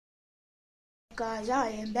guys? I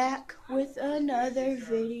am back with another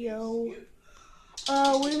video.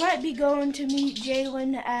 We might be going to meet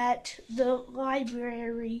Jalen at the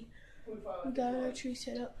library. We got our tree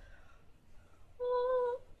set up.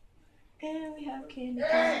 And we have candy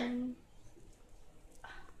cane.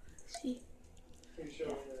 See?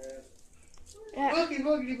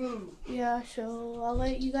 Yeah, so I'll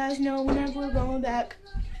let you guys know whenever we're going back.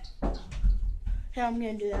 And I'm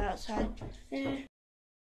gonna do that outside.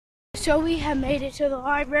 So we have made it to the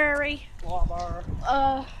library. I'm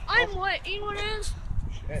what? You know what it is?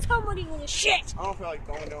 Somebody with a shit. I don't feel like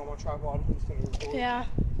going down my tripod. Yeah.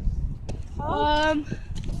 I'm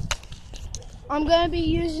gonna be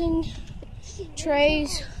using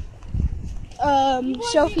Trey's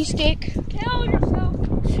selfie stick. Tell yourself.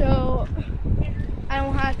 So I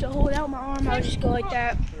don't have to hold out my arm. I'll just go like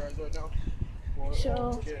that.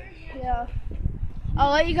 So yeah.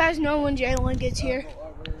 I'll let you guys know when Jalen gets here.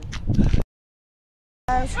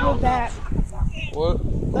 Guys, we're back. What?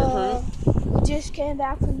 We just came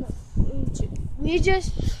back from the.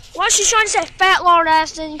 Why is she trying to say fat lard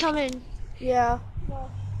ass didn't come in? Yeah.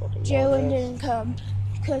 Jalen didn't come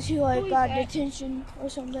because he got detention or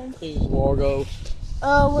something. Please, Largo.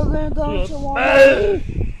 We're gonna go to Walmart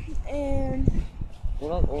and We're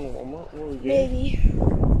not going to Walmart. Where are we going? maybe. I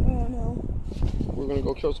don't know. We're gonna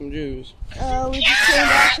go kill some Jews. We just came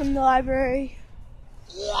back from the library.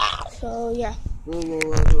 So yeah. What's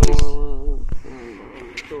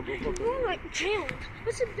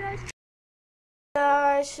up, guys?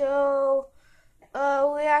 So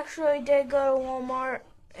we actually did go to Walmart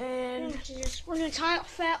and We're gonna tie up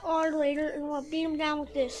fat lard later and we'll beat him down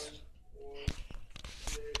with this.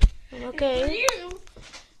 okay.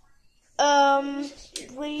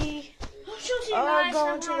 We are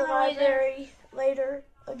going to the library later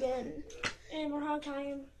again. And we're hog tying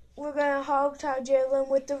him. We're gonna hog tie Jalen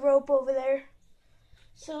with the rope over there.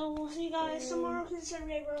 So we'll see you guys tomorrow.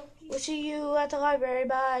 We'll see you at the library.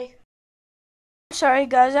 Bye. Sorry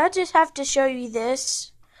guys, I just have to show you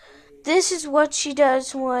this. This is what she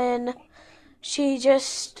does when she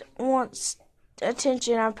just wants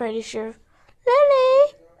attention, I'm pretty sure.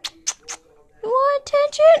 Lily, you want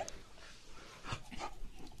attention?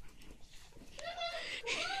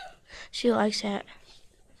 She likes that.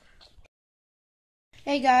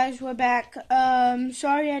 Hey guys, we're back.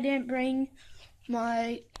 Sorry I didn't bring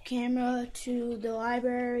my camera to the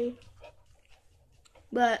library,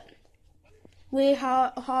 but we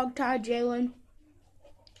hog-tied Jalen.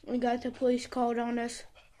 We got the police called on us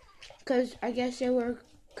because I guess they were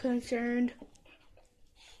concerned.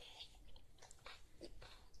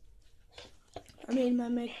 I made my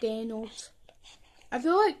McDaniels. I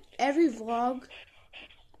feel like every vlog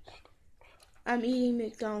I'm eating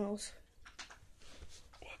McDonald's.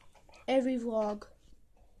 Every vlog.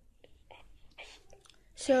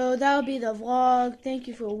 So that'll be the vlog. Thank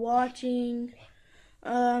you for watching.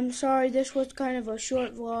 Sorry this was kind of a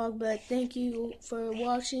short vlog, but thank you for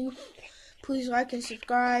watching. Please like and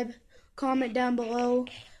subscribe. Comment down below.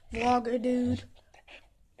 Vlogger dude.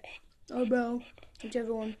 Or bro.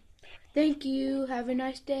 Whichever one. Thank you. Have a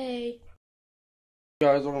nice day.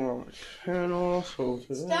 Guys on my channel, so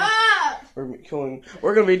Stop! we're gonna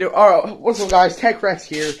be doing. Alright, what's up, guys? TechRex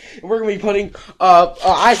here, and we're gonna be putting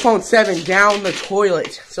iPhone 7 down the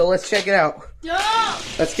toilet. So let's check it out. Stop!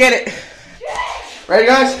 Let's get it. Ready,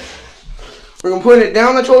 guys? We're gonna put it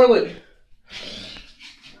down the toilet.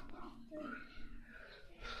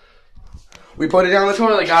 We put it down the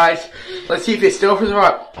toilet, guys. Let's see if it still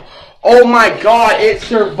survives. Oh my God! It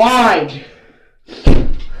survived.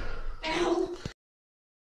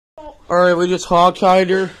 Alright, we just hog-tied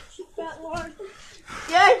her. Yeah,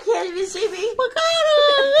 I can't even see me.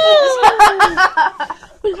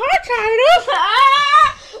 We hog-tied him.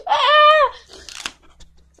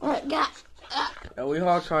 Alright, got. Yeah, we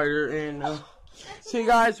hog-tied her, and see you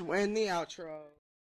guys in the outro.